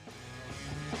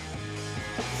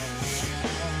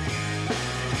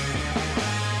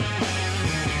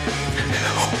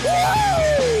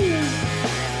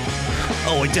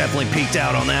definitely peaked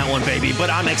out on that one, baby. But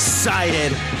I'm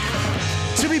excited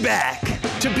to be back,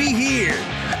 to be here,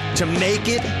 to make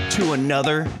it to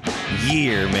another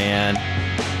year, man.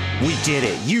 We did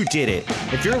it. You did it.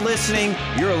 If you're listening,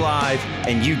 you're alive,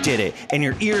 and you did it. And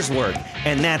your ears work,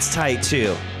 and that's tight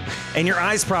too. And your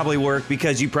eyes probably work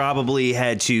because you probably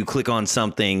had to click on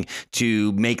something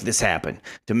to make this happen,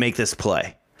 to make this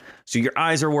play. So your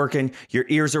eyes are working, your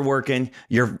ears are working,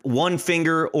 your one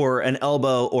finger or an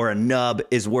elbow or a nub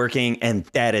is working, and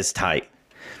that is tight.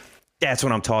 That's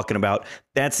what I'm talking about.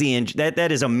 That's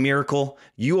that is a miracle.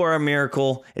 You are a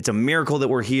miracle. It's a miracle that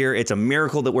we're here. It's a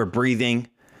miracle that we're breathing.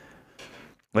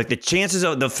 Like the chances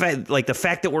of the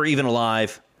fact that we're even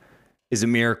alive is a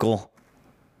miracle,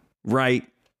 right?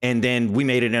 And then we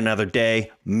made it another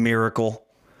day, miracle.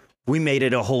 We made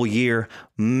it a whole year,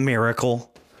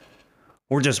 miracle.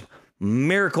 We're just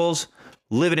miracles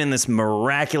living in this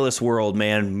miraculous world,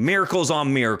 man. Miracles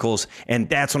on miracles. And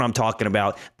that's what I'm talking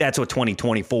about. That's what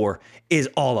 2024 is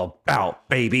all about,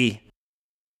 baby.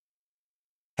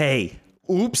 Hey,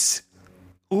 oops.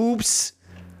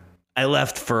 I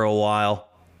left for a while.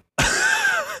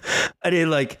 I did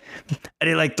like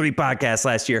 3 podcasts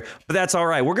last year, but that's all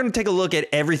right. We're going to take a look at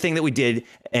everything that we did.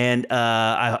 And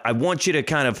I want you to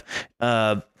kind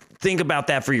of think about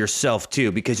that for yourself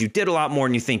too, because you did a lot more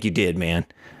than you think you did, man.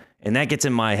 And that gets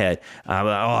in my head.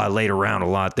 I laid around a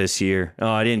lot this year.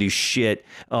 Oh, I didn't do shit.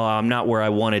 Oh, I'm not where I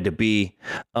wanted to be.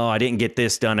 Oh, I didn't get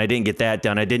this done. I didn't get that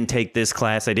done. I didn't take this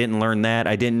class. I didn't learn that.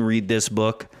 I didn't read this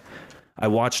book. I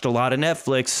watched a lot of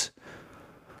Netflix.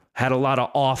 Had a lot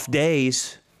of off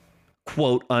days,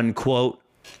 quote unquote.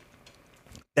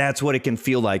 That's what it can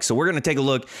feel like. So we're going to take a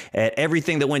look at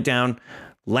everything that went down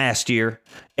last year.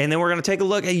 And then we're going to take a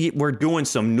look at, we're doing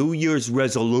some New Year's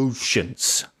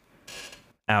resolutions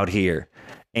out here.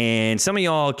 And some of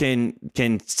y'all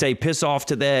can say piss off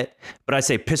to that, but I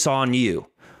say piss on you,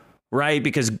 right?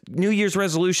 Because New Year's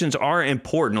resolutions are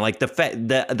important. Like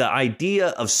the idea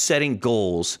of setting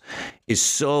goals is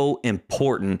so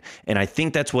important. And I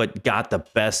think that's what got the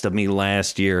best of me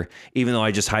last year. Even though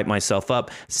I just hyped myself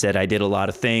up, said I did a lot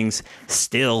of things,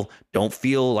 still don't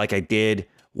feel like I did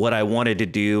what I wanted to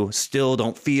do. Still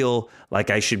don't feel like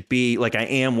I should be, like I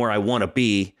am where I want to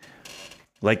be.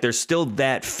 Like there's still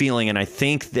that feeling, and I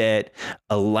think that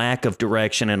a lack of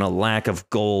direction and a lack of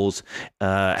goals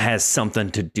has something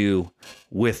to do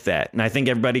with that. And I think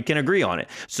everybody can agree on it.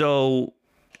 So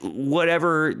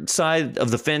whatever side of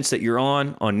the fence that you're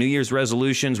on New Year's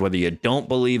resolutions, whether you don't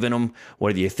believe in them,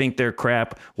 whether you think they're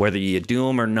crap, whether you do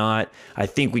them or not, I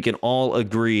think we can all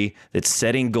agree that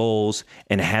setting goals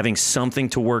and having something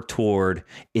to work toward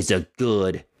is a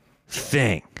good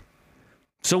thing.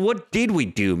 So what did we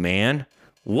do, man?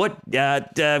 What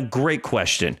great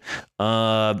question.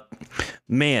 Man,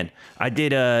 I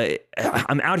did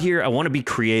I'm out here. I want to be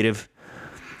creative.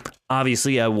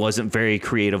 Obviously, I wasn't very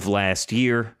creative last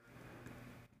year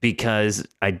because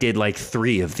I did like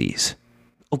 3 of these.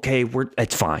 Okay,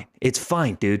 it's fine. It's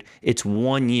fine, dude. It's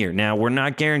 1 year. Now, we're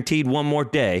not guaranteed one more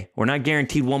day. We're not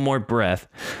guaranteed one more breath.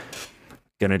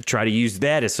 Gonna try to use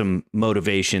that as some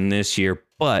motivation this year.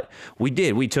 But we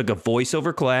did. We took a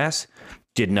voiceover class.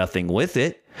 Did nothing with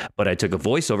it, but I took a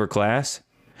voiceover class,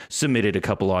 submitted a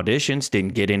couple auditions,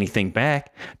 didn't get anything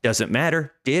back. Doesn't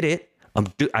matter. Did it.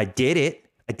 I did it.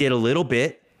 I did a little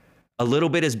bit. A little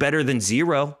bit is better than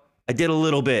 0. I did a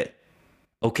little bit.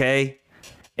 Okay.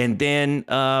 And then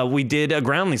we did a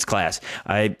Groundlings class.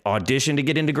 I auditioned to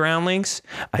get into Groundlings.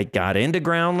 I got into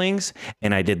Groundlings,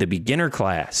 and I did the beginner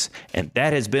class. And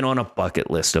that has been on a bucket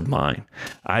list of mine.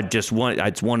 It's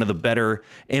one of the better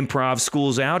improv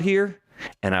schools out here.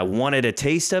 And I wanted a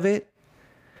taste of it,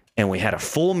 and we had a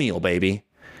full meal, baby.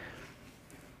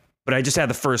 But I just had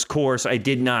the first course. I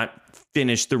did not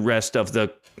finish the rest of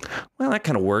that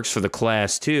kind of works for the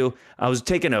class too. I was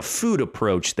taking a food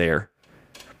approach there,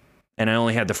 and I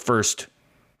only had the first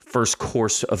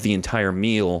course of the entire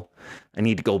meal. I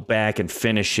need to go back and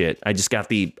finish it. I got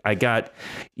the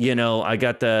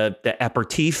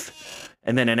aperitif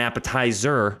and then an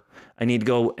appetizer. I need to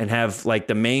go and have like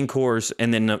the main course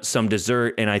and then some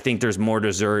dessert. And I think there's more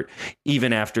dessert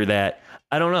even after that.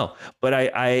 I don't know, but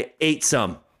I ate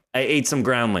some. I ate some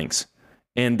Groundlings,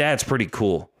 and that's pretty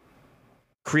cool.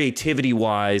 Creativity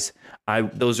wise,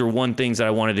 those are one things that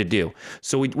I wanted to do.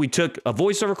 So we took a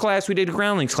voiceover class. We did a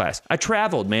Groundlings class. I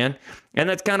traveled, man. And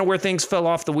that's kind of where things fell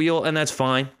off the wheel, and that's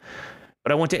fine.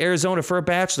 But I went to Arizona for a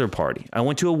bachelor party. I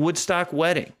went to a Woodstock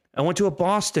wedding. I went to a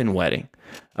Boston wedding.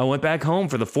 I went back home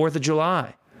for the 4th of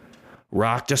July.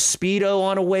 Rocked a Speedo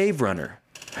on a Wave Runner.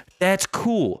 That's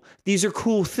cool. These are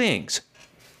cool things.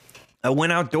 I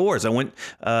went outdoors. I went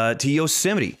to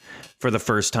Yosemite for the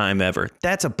first time ever.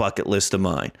 That's a bucket list of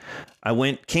mine. I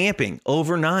went camping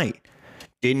overnight.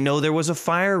 Didn't know there was a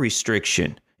fire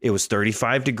restriction. It was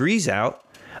 35 degrees out.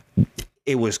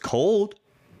 It was cold.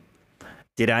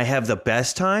 Did I have the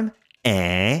best time?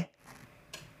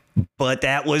 But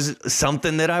that was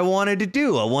something that I wanted to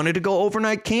do. I wanted to go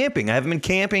overnight camping. I haven't been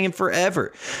camping in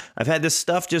forever. I've had this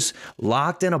stuff just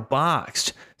locked in a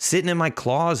box, sitting in my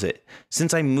closet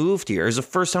since I moved here. It's the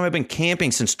first time I've been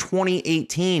camping since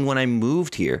 2018 when I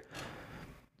moved here.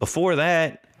 Before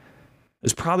that, it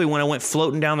was probably when I went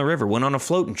floating down the river, went on a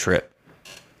floating trip.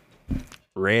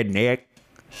 Redneck.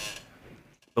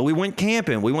 But we went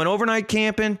camping. We went overnight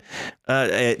camping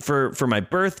for my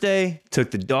birthday.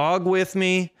 Took the dog with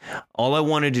me. All I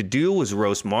wanted to do was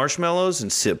roast marshmallows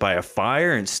and sit by a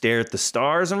fire and stare at the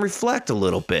stars and reflect a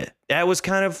little bit.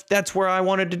 That's where I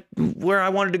wanted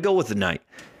to go with the night.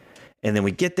 And then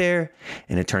we get there,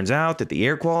 and it turns out that the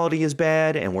air quality is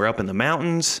bad, and we're up in the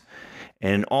mountains.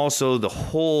 And also the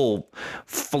whole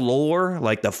floor,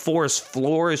 like the forest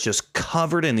floor, is just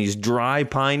covered in these dry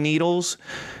pine needles.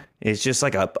 It's just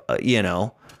like a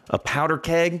powder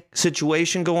keg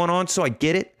situation going on. So I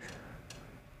get it.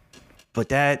 But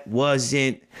that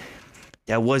wasn't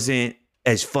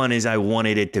as fun as I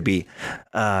wanted it to be.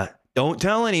 Don't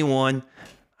tell anyone.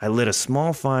 I lit a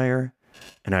small fire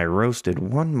and I roasted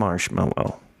one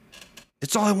marshmallow.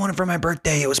 That's all I wanted for my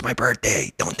birthday. It was my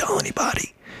birthday. Don't tell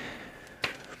anybody.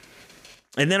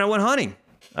 And then I went hunting.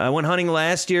 I went hunting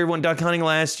last year, went duck hunting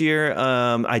last year.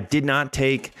 I did not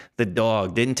take the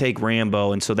dog, didn't take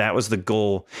Rambo. And so that was the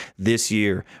goal this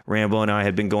year. Rambo and I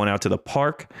had been going out to the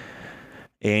park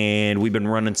and we've been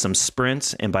running some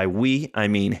sprints. And by we, I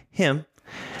mean him.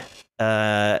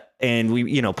 And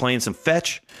we, playing some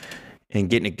fetch and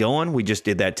getting it going. We just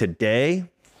did that today.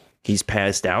 He's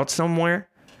passed out somewhere.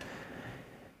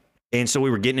 And so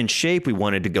we were getting in shape. We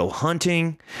wanted to go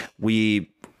hunting. We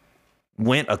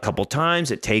went a couple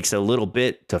times. It takes a little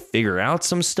bit to figure out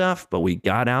some stuff, but we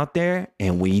got out there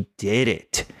and we did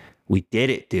it. We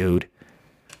did it, dude.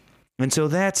 And so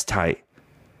that's tight.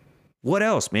 What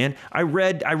else, man? I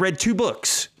read 2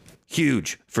 books.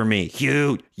 Huge for me.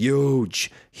 Huge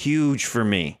for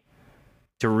me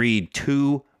to read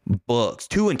 2 books,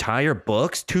 2 entire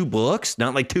books, 2 books,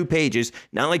 not like 2 pages,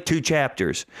 not like 2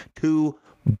 chapters, 2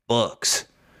 books.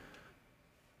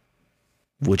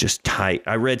 Which is tight.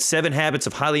 I read 7 Habits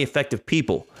of Highly Effective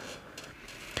People.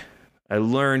 I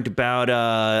learned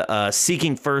about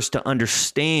seeking first to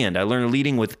understand. I learned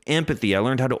leading with empathy. I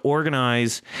learned how to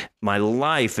organize my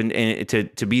life and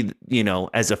to be,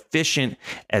 as efficient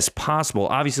as possible.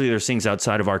 Obviously, there's things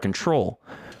outside of our control.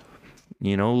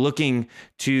 Looking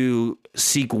to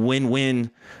seek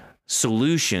win-win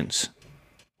solutions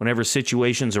whenever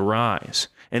situations arise.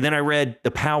 And then I read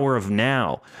The Power of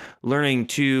Now, learning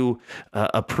to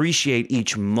appreciate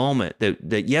each moment,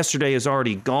 that yesterday is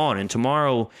already gone and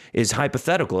tomorrow is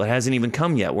hypothetical. It hasn't even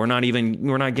come yet. We're not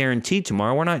guaranteed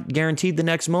tomorrow. We're not guaranteed the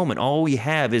next moment. All we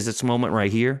have is this moment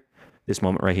right here, this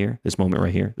moment right here, this moment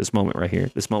right here, this moment right here,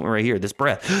 this moment right here, this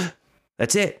breath.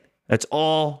 That's it. That's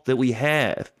all that we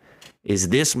have is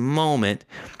this moment.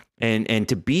 And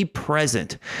to be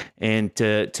present and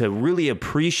to really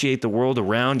appreciate the world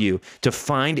around you, to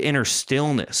find inner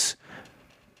stillness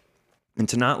and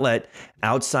to not let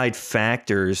outside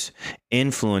factors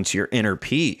influence your inner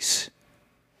peace.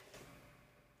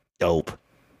 Dope.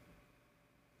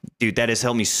 Dude, that has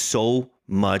helped me so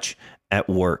much at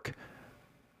work.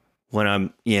 When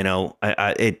I'm,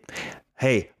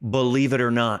 hey, believe it or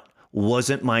not,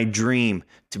 wasn't my dream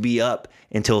to be up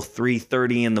until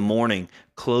 3:30 in the morning,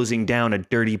 closing down a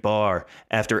dirty bar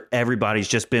after everybody's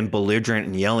just been belligerent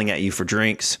and yelling at you for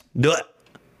drinks. Duh.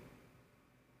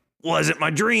 Wasn't my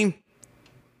dream.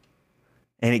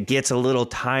 And it gets a little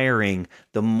tiring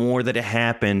the more that it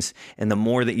happens and the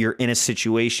more that you're in a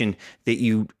situation that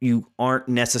you aren't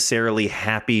necessarily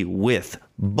happy with.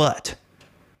 But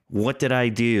what did I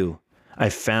do? I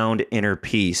found inner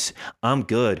peace. I'm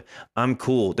good. I'm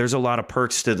cool. There's a lot of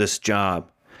perks to this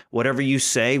job. Whatever you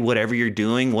say, whatever you're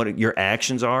doing, what your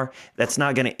actions are, that's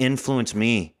not going to influence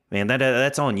me, man.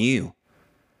 That's on you.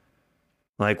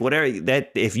 Like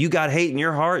if you got hate in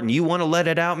your heart and you want to let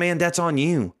it out, man, that's on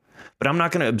you. But I'm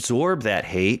not going to absorb that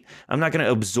hate. I'm not going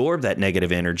to absorb that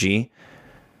negative energy.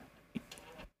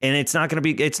 And it's not going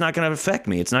to affect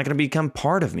me. It's not going to become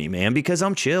part of me, man, because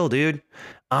I'm chill, dude.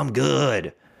 I'm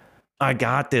good. I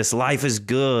got this. Life is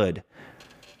good.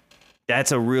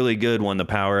 That's a really good one, the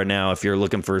Power of Now, if you're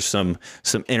looking for some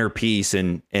inner peace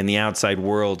and the outside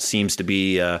world seems to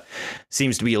be a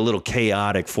little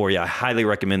chaotic for you. I highly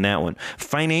recommend that one.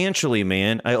 Financially,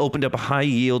 man, I opened up a high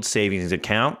yield savings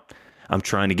account. I'm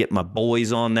trying to get my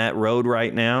boys on that road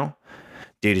right now.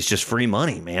 Dude, it's just free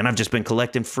money, man. I've just been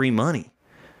collecting free money.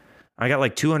 I got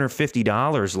like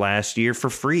 $250 last year for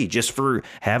free just for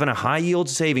having a high yield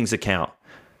savings account.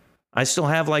 I still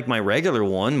have like my regular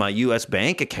one, my US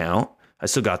bank account. I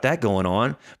still got that going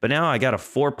on, but now I got a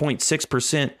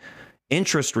 4.6%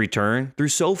 interest return through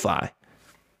SoFi.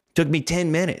 Took me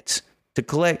 10 minutes to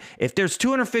collect. If there's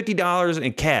 $250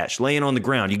 in cash laying on the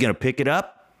ground, you going to pick it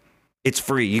up? It's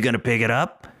free. You going to pick it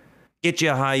up? Get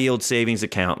you a high yield savings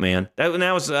account, man. That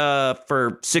was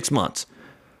for 6 months.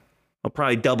 I'll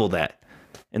probably double that.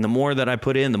 And the more that I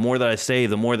put in, the more that I save,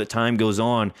 the more that time goes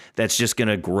on, that's just going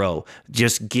to grow.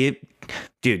 Just give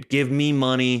me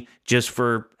money just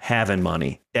for having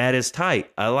money. That is tight.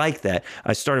 I like that.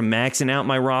 I started maxing out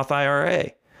my Roth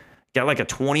IRA. Got like a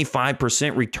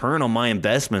 25% return on my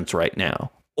investments right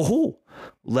now. Oh,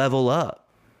 level up.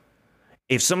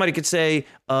 If somebody could say,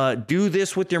 do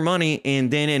this with your money,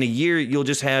 and then in a year, you'll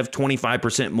just have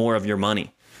 25% more of your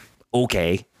money.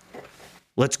 Okay.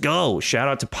 Let's go. Shout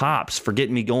out to Pops for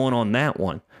getting me going on that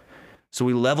one. So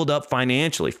we leveled up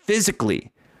financially,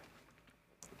 physically.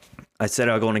 I said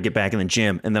I was going to get back in the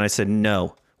gym. And then I said,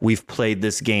 no, we've played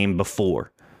this game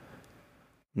before.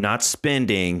 Not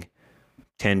spending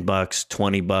 $10,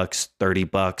 $20, $30,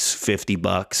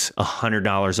 $50,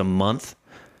 $100 a month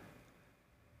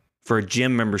for a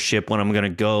gym membership when I'm going to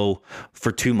go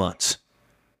for 2 months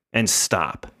and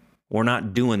stop. We're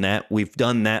not doing that. We've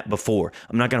done that before.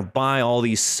 I'm not going to buy all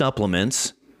these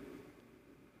supplements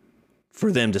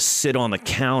for them to sit on the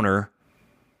counter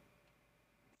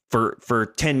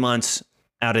for 10 months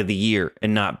out of the year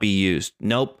and not be used.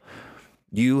 Nope.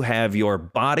 You have your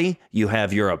body. You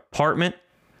have your apartment.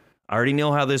 I already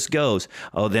know how this goes.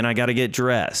 Oh, then I got to get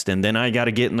dressed, and then I got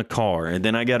to get in the car, and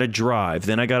then I got to drive.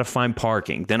 Then I got to find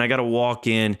parking. Then I got to walk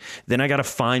in. Then I got to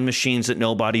find machines that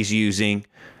nobody's using,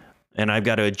 and I've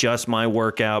got to adjust my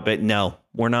workout. But no,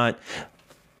 we're not.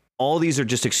 All these are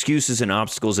just excuses and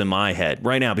obstacles in my head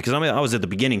right now because I was at the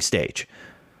beginning stage.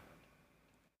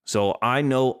 So I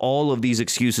know all of these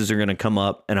excuses are going to come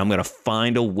up, and I'm going to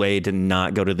find a way to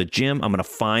not go to the gym. I'm going to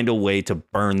find a way to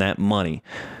burn that money.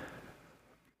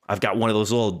 I've got one of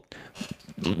those little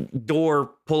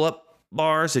door pull-up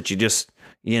bars that you just,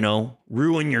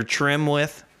 ruin your trim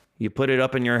with. You put it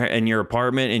up in your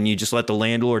apartment, and you just let the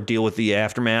landlord deal with the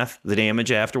aftermath, the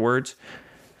damage afterwards.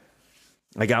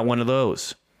 I got one of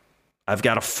those. I've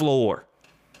got a floor.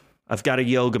 I've got a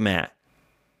yoga mat.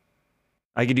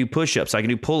 I can do push-ups. I can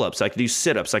do pull-ups. I can do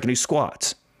sit-ups. I can do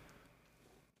squats.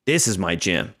 This is my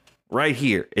gym right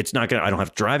here. It's not I don't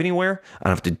have to drive anywhere. I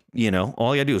don't have to,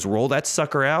 all you gotta do is roll that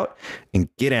sucker out and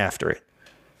get after it.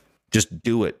 Just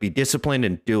do it. Be disciplined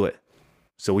and do it.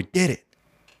 So we did it.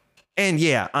 And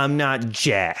yeah, I'm not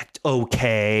jacked.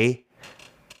 Okay.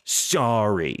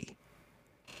 Sorry.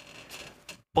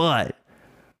 But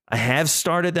I have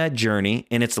started that journey,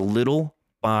 and it's little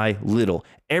by little.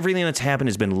 Everything that's happened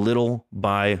has been little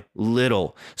by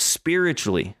little.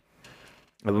 Spiritually,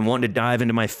 I've been wanting to dive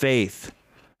into my faith,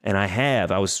 and I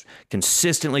have. I was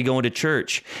consistently going to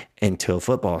church until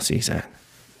football season.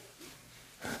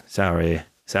 Sorry,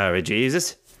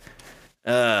 Jesus.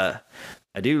 I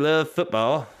do love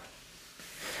football,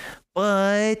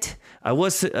 but I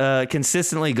was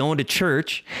consistently going to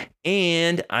church,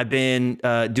 and I've been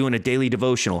doing a daily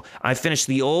devotional. I finished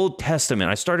the Old Testament.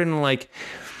 I started in like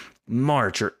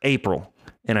March or April,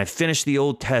 and I finished the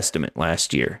Old Testament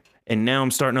last year, and now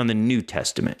I'm starting on the New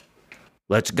Testament.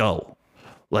 Let's go.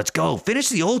 Let's go. Finish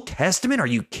the Old Testament? Are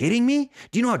you kidding me?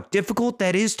 Do you know how difficult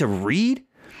that is to read?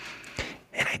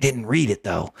 And I didn't read it,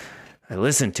 though. I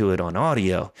listened to it on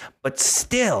audio, but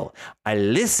still, I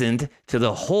listened to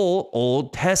the whole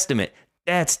Old Testament.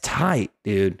 That's tight,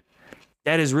 dude.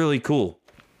 That is really cool.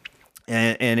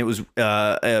 And it was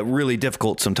really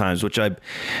difficult sometimes, which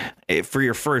for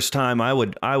your first time, I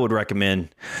would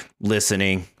recommend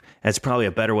listening. That's probably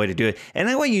a better way to do it. And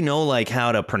that way you know like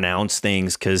how to pronounce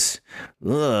things, because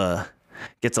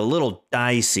gets a little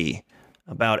dicey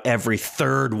about every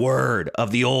third word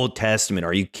of the Old Testament.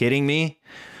 Are you kidding me?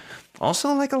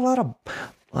 Also, like a lot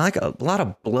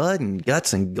of blood and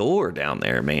guts and gore down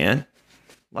there, man.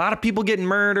 A lot of people getting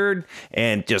murdered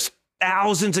and just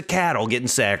thousands of cattle getting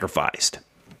sacrificed.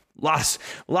 A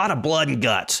lot of blood and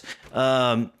guts.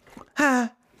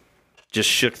 Just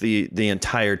shook the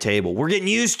entire table. We're getting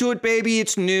used to it, baby.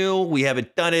 It's new. We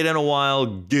haven't done it in a while.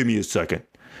 Give me a second.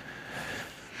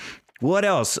 What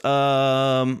else?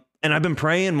 And I've been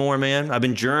praying more, man. I've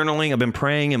been journaling. I've been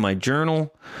praying in my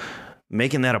journal,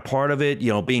 making that a part of it,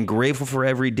 being grateful for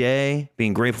every day,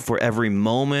 being grateful for every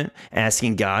moment,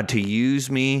 asking God to use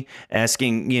me,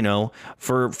 asking,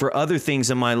 for other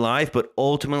things in my life, but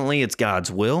ultimately it's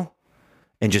God's will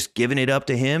and just giving it up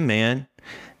to him, man.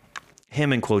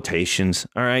 Him in quotations.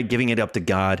 All right. Giving it up to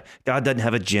God. God doesn't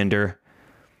have a gender.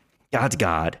 God's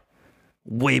God.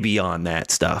 Way beyond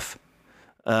that stuff.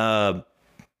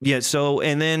 So,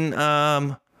 and then,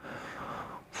 out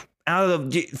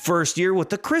of the first year with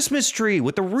the Christmas tree,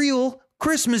 with the real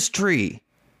Christmas tree.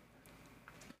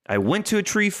 I went to a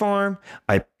tree farm.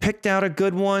 I picked out a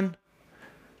good one,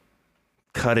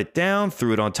 cut it down,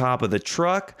 threw it on top of the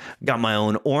truck, got my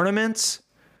own ornaments.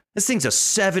 This thing's a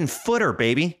 7-footer,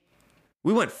 baby.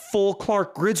 We went full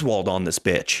Clark Griswold on this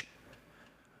bitch.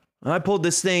 I pulled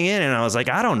this thing in and I was like,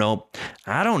 I don't know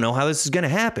how this is going to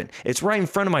happen. It's right in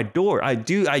front of my door. I've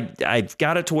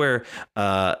got it to where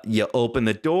you open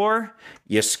the door,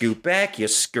 you scoot back, you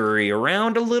scurry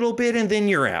around a little bit, and then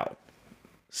you're out.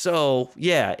 So,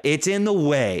 yeah, it's in the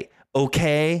way,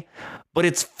 okay? But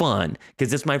it's fun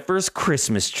because it's my first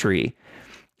Christmas tree,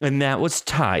 and that was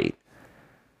tight.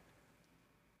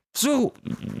 So,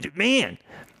 man,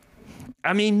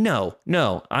 I mean, no,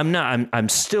 I'm not. I'm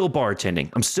still bartending.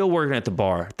 I'm still working at the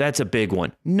bar. That's a big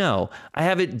one. No, I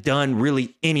haven't done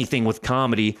really anything with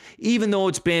comedy, even though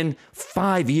it's been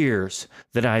 5 years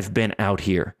that I've been out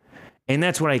here. And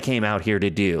that's what I came out here to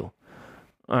do.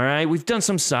 All right. We've done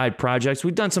some side projects.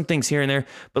 We've done some things here and there.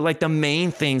 But like the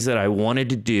main things that I wanted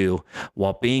to do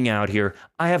while being out here,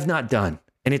 I have not done.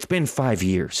 And it's been 5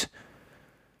 years.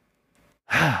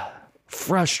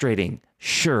 Frustrating.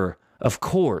 Sure. Of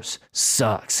course,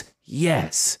 sucks.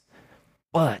 Yes.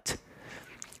 But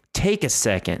take a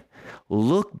second,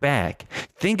 look back,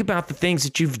 think about the things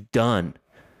that you've done,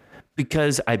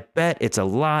 because I bet it's a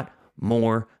lot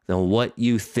more than what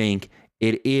you think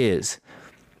it is.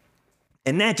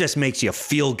 And that just makes you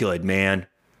feel good, man.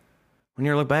 When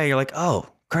you look back, you're like, oh,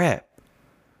 crap.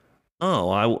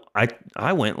 Oh,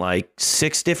 I went like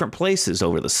 6 different places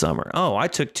over the summer. Oh, I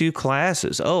took 2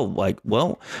 classes. Oh,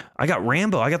 I got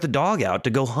Rambo. I got the dog out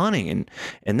to go hunting,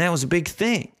 and that was a big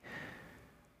thing.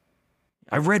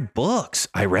 I read books.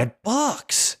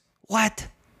 What?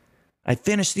 I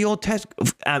finished the Old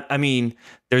Testament. I mean,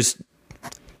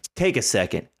 take a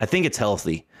second. I think it's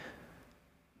healthy.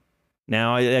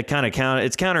 Now, it's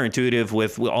counterintuitive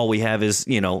with all we have is,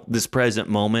 this present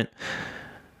moment.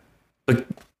 But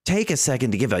take a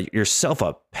second to give yourself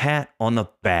a pat on the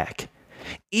back.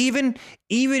 Even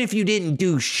if you didn't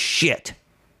do shit,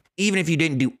 even if you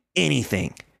didn't do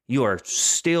anything, you are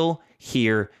still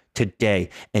here today.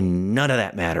 And none of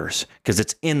that matters because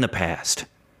it's in the past.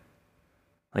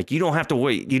 Like, you don't have to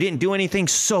wait. You didn't do anything,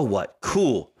 so what?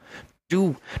 Cool.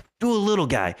 Do a little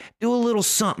guy. Do a little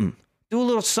something. Do a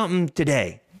little something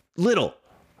today. Little.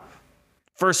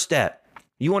 First step.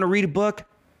 You want to read a book?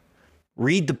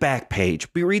 Read the back page.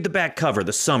 Read the back cover,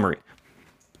 the summary.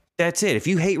 That's it. If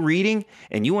you hate reading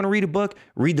and you want to read a book,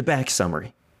 read the back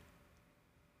summary.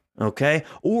 Okay?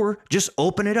 Or just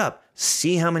open it up.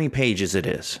 See how many pages it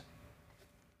is.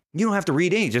 You don't have to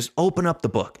read any. Just open up the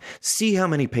book. See how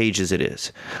many pages it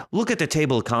is. Look at the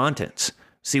table of contents.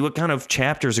 See what kind of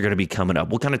chapters are going to be coming up.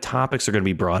 What kind of topics are going to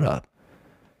be brought up.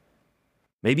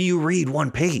 Maybe you read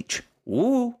 1 page.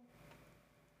 Ooh.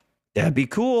 That'd be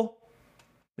cool.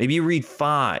 Maybe you read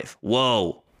 5.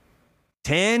 Whoa.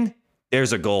 10?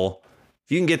 There's a goal.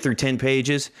 If you can get through 10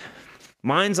 pages.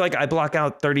 Mine's like I block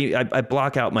out 30. I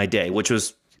block out my day, which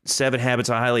was 7 Habits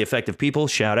of Highly Effective People.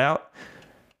 Shout out.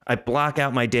 I block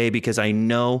out my day because I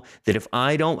know that if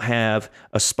I don't have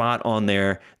a spot on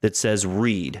there that says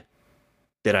read,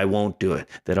 that I won't do it,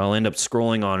 that I'll end up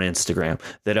scrolling on Instagram,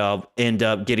 that I'll end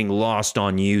up getting lost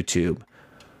on YouTube,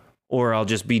 or I'll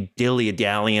just be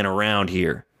dilly-dallying around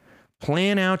here.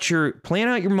 Plan out your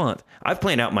month. I've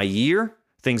planned out my year,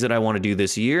 things that I want to do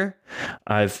this year.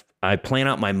 I plan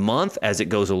out my month as it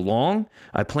goes along.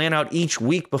 I plan out each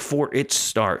week before it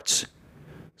starts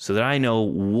so that I know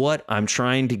what I'm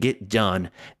trying to get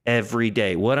done every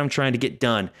day, what I'm trying to get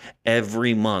done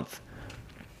every month.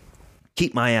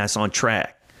 Keep my ass on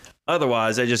track.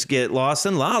 Otherwise, I just get lost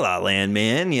in La La Land,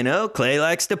 man. Clay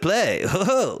likes to play.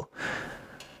 Ho-ho.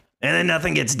 And then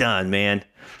nothing gets done, man.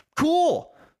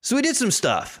 Cool. So we did some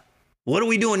stuff. What are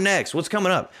we doing next? What's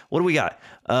coming up? What do we got?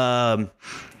 I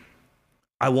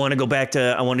want to go back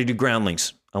to, I want to do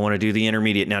groundlings. I want to do the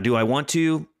intermediate. Now, do I want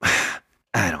to?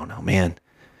 I don't know, man.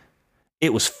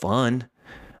 It was fun.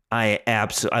 I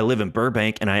live in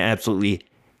Burbank, and I absolutely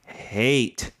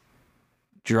hate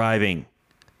driving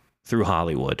through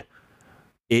Hollywood.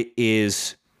 It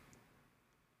is,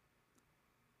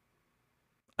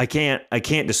 I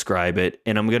can't describe it,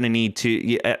 and I'm going to need to.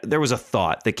 Yeah, there was a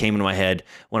thought that came into my head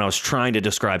when I was trying to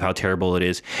describe how terrible it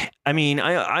is. I mean,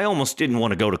 I almost didn't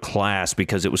want to go to class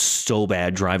because it was so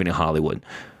bad driving to Hollywood.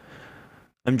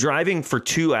 I'm driving for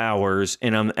 2 hours,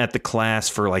 and I'm at the class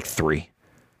for like 3.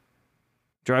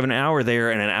 Driving an hour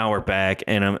there and an hour back,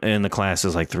 and the class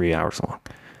is like 3 hours long.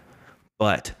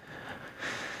 But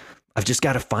I've just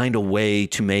got to find a way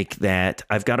to make that.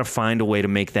 I've got to find a way to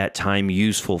make that time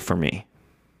useful for me.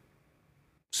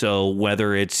 So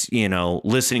whether it's,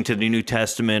 listening to the New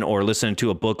Testament or listening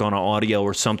to a book on audio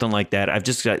or something like that, I've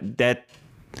just got that.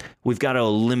 We've got to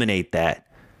eliminate that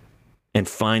and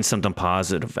find something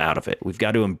positive out of it. We've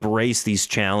got to embrace these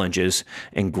challenges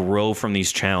and grow from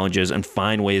these challenges and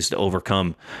find ways to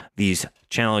overcome these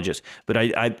challenges. But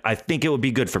I think it would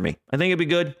be good for me. I think it'd be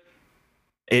good.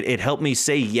 It helped me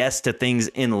say yes to things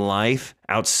in life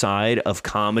outside of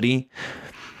comedy.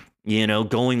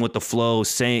 Going with the flow,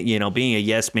 saying, being a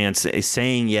yes man,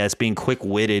 saying yes, being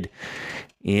quick-witted.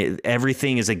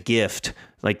 Everything is a gift.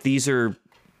 Like, these are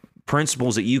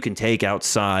principles that you can take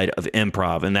outside of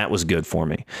improv, and that was good for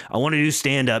me. I want to do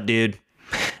stand-up, dude.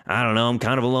 I don't know. I'm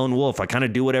kind of a lone wolf. I kind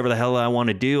of do whatever the hell I want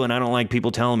to do, and I don't like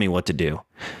people telling me what to do.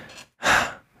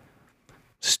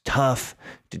 It's tough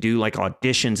to do, like,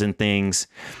 auditions and things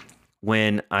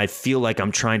when I feel like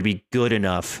I'm trying to be good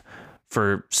enough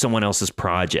for someone else's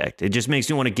project. It just makes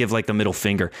me want to give like the middle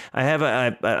finger.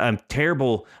 I'm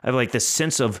terrible. I have like this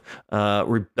sense of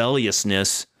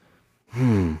rebelliousness.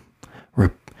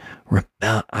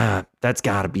 That's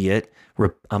gotta be it.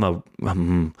 I'm a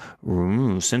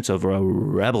sense of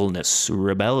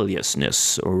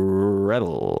rebelliousness,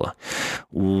 rebel.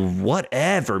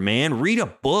 Whatever, man. Read a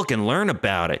book and learn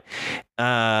about it.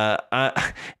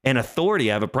 And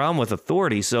authority. I have a problem with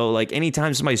authority. So like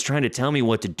anytime somebody's trying to tell me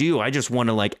what to do, I just want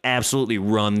to like absolutely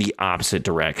run the opposite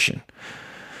direction.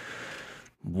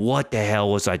 What the hell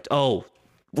was I? Oh,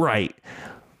 right.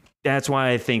 That's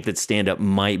why I think that stand-up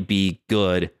might be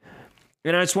good.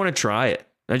 And I just want to try it.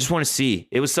 I just want to see.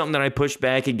 It was something that I pushed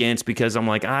back against because I'm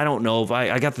like, I don't know if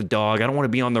I got the dog. I don't want to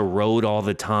be on the road all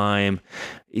the time.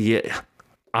 Yeah.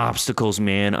 Obstacles,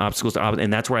 man. Obstacles.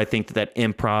 And that's where I think that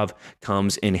improv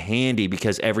comes in handy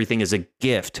because everything is a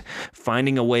gift.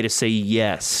 Finding a way to say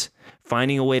yes.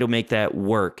 Finding a way to make that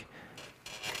work.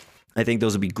 I think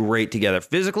those would be great together.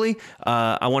 Physically,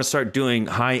 I want to start doing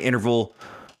high intermittent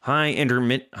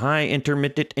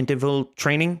interval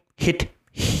training. HIIT.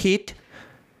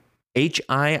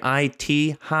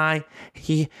 HIIT,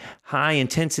 high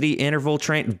intensity interval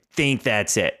train. Think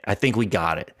that's it. I think we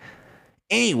got it.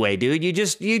 Anyway, dude, you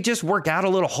just work out a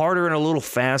little harder and a little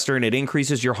faster, and it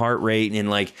increases your heart rate. And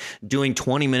like doing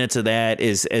 20 minutes of that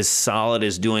is as solid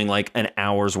as doing like an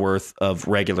hour's worth of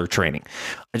regular training.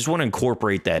 I just want to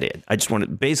incorporate that in.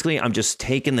 I'm just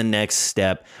taking the next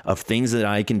step of things that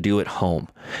I can do at home.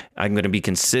 I'm going to be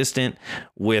consistent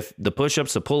with the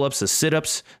push-ups, the pull-ups, the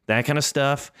sit-ups, that kind of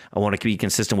stuff. I want to be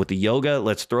consistent with the yoga.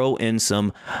 Let's throw in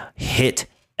some HIIT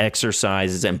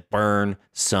exercises and burn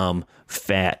some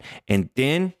fat. And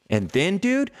then,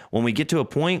 dude, when we get to a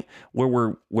point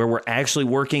where we're actually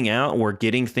working out and we're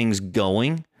getting things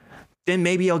going, then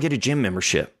maybe I'll get a gym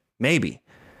membership. Maybe.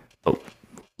 But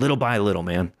little by little,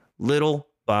 man. Little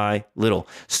by little.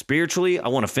 Spiritually, I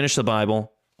want to finish the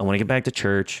Bible. I want to get back to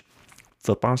church.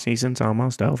 Football season's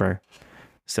almost over.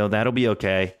 So that'll be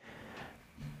okay.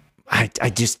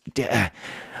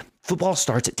 Football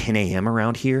starts at 10 a.m.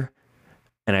 around here.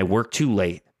 And I work too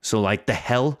late. So like the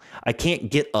hell, I can't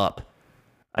get up.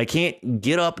 I can't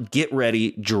get up, get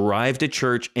ready, drive to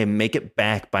church, and make it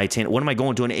back by 10. What am I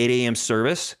going to an 8 a.m.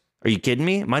 service? Are you kidding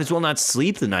me? Might as well not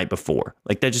sleep the night before.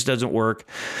 Like that just doesn't work.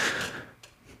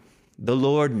 The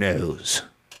Lord knows.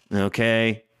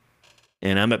 Okay?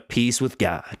 And I'm at peace with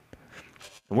God.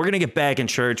 And we're going to get back in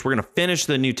church. We're going to finish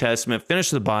the New Testament,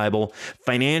 finish the Bible.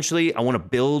 Financially, I want to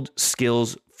build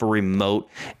skills for remote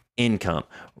income.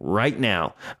 Right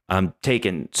now, I'm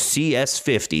taking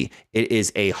CS50. It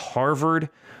is a Harvard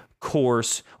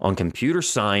course on computer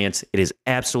science. It is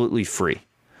absolutely free.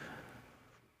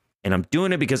 And I'm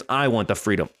doing it because I want the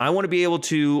freedom. I want to be able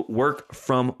to work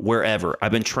from wherever.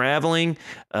 I've been traveling,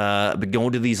 been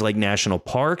going to these like national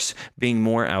parks, being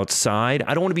more outside.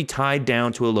 I don't want to be tied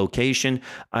down to a location.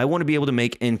 I want to be able to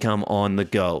make income on the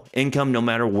go. Income no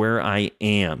matter where I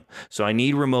am. So I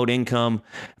need remote income.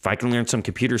 If I can learn some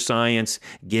computer science,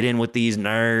 get in with these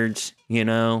nerds,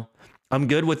 I'm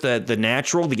good with the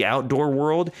natural, the outdoor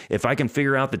world. If I can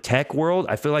figure out the tech world,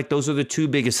 I feel like those are the two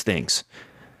biggest things.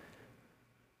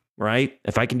 Right?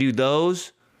 If I can do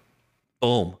those,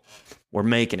 boom. We're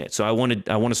making it. So I want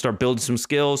to start building some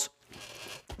skills.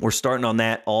 We're starting on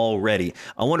that already.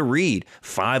 I want to read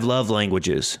 5 love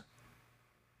languages.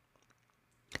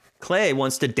 Clay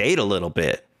wants to date a little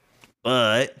bit,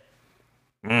 but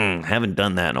haven't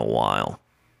done that in a while,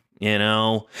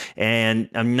 and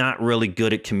I'm not really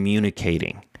good at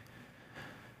communicating.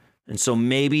 And so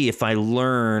maybe if I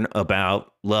learn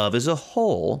about love as a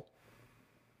whole,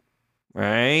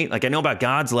 right? Like I know about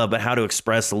God's love, but how to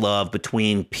express love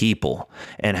between people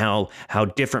and how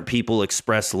different people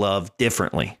express love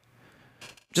differently.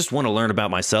 Just want to learn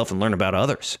about myself and learn about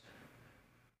others.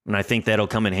 And I think that'll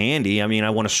come in handy. I mean, I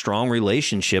want a strong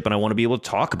relationship and I want to be able to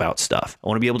talk about stuff. I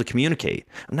want to be able to communicate.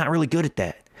 I'm not really good at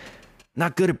that. I'm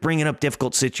not good at bringing up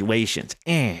difficult situations.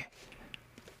 Yeah.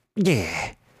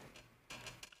 I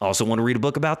also want to read a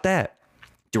book about that.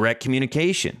 Direct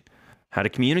communication. How to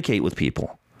communicate with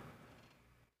people.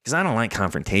 Because I don't like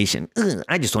confrontation.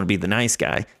 I just want to be the nice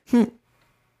guy.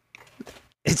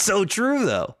 It's so true,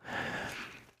 though.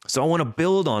 So I want to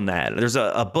build on that. There's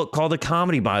a book called The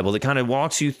Comedy Bible that kind of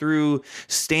walks you through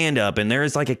stand-up, and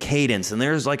there's like a cadence, and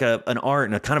there's like an art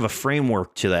and a kind of a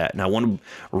framework to that. And I want to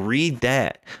read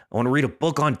that. I want to read a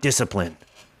book on discipline.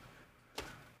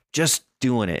 Just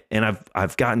doing it. And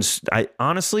I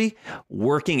honestly,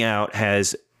 working out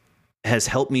has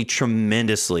helped me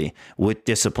tremendously with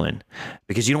discipline,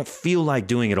 because you don't feel like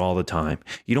doing it all the time.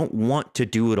 You don't want to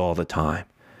do it all the time.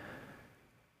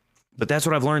 But that's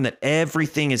what I've learned, that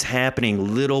everything is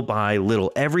happening little by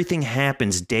little. Everything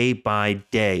happens day by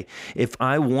day. If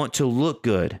I want to look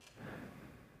good,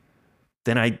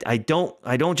 then I don't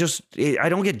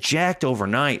get jacked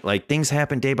overnight. Like, things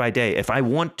happen day by day. If I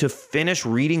want to finish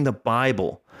reading the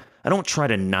Bible, I don't try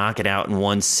to knock it out in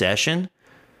one session.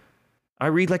 I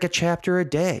read like a chapter a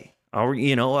day.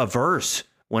 I'll, a verse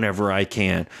whenever I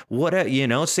can.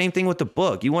 Same thing with the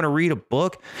book. You want to read a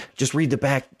book, just read the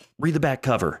back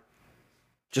cover.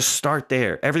 Just start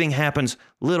there. Everything happens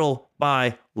little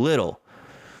by little.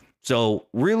 So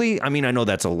really, I mean, I know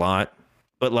that's a lot,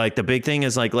 but like the big thing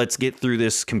is like, let's get through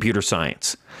this computer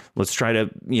science. Let's try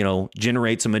to,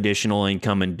 generate some additional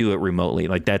income and do it remotely.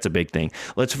 Like, that's a big thing.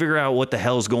 Let's figure out what the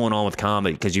hell's going on with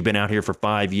comedy, because you've been out here for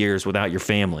 5 years without your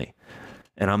family.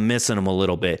 And I'm missing them a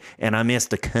little bit. And I miss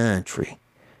the country.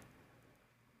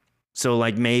 So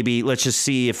like, maybe let's just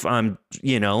see if I'm,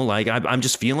 I'm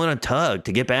just feeling a tug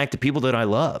to get back to people that I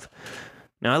love.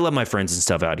 Now, I love my friends and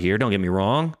stuff out here. Don't get me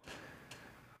wrong.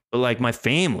 But like my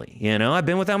family, I've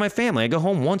been without my family. I go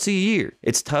home once a year.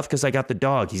 It's tough because I got the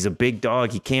dog. He's a big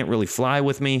dog. He can't really fly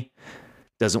with me.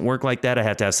 Doesn't work like that. I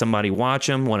have to have somebody watch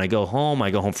him. When I go home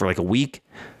for like a week.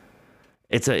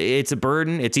 It's a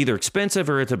burden. It's either expensive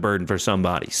or it's a burden for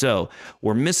somebody. So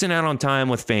we're missing out on time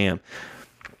with fam.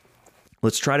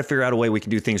 Let's try to figure out a way we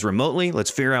can do things remotely. Let's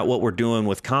figure out what we're doing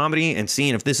with comedy and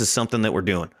seeing if this is something that we're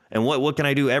doing. And what can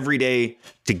I do every day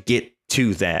to get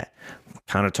to that?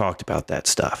 Kind of talked about that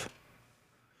stuff.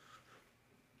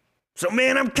 So,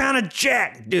 man, I'm kind of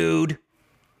jacked, dude.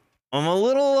 I'm a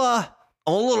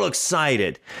little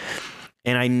excited.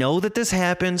 And I know that this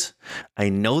happens. I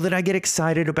know that I get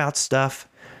excited about stuff.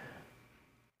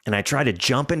 And I try to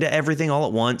jump into everything all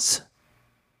at once.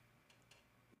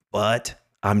 But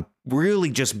I'm really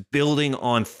just building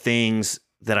on things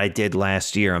that I did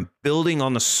last year. I'm building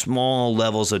on the small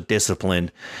levels of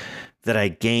discipline that I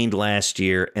gained last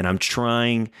year, and I'm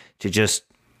trying to just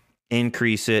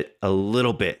increase it a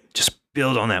little bit. Just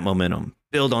build on that momentum,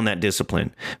 build on that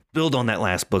discipline, build on that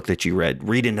last book that you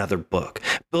read another book,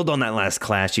 build on that last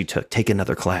class you took, take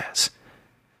another class,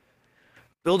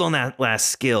 build on that last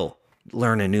skill,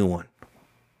 learn a new one.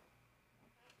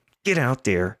 Get out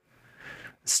there.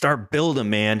 Start building,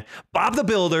 man. Bob the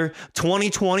Builder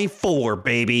 2024,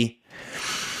 baby.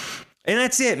 And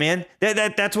that's it, man.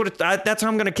 That's how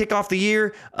I'm going to kick off the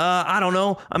year. I don't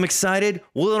know. I'm excited.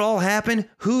 Will it all happen?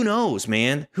 Who knows,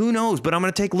 man? Who knows? But I'm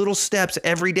going to take little steps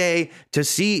every day to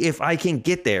see if I can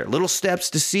get there. Little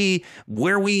steps to see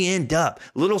where we end up.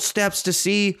 Little steps to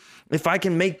see if I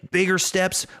can make bigger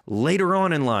steps later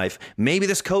on in life. Maybe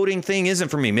this coding thing isn't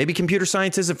for me. Maybe computer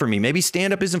science isn't for me. Maybe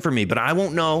stand-up isn't for me. But I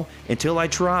won't know until I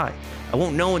try. I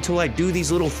won't know until I do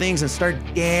these little things and start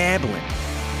dabbling.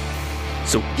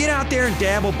 So get out there and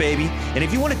dabble, baby. And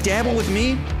if you want to dabble with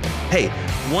me, hey,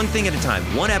 one thing at a time,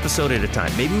 one episode at a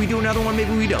time. Maybe we do another one,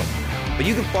 maybe we don't. But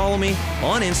you can follow me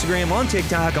on Instagram, on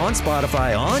TikTok, on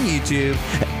Spotify, on YouTube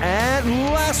at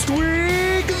Last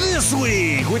Week This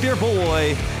Week with your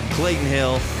boy, Clayton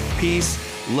Hill. Peace,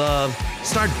 love,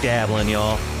 start dabbling,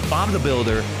 y'all. Bob the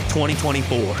Builder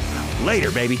 2024.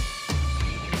 Later, baby.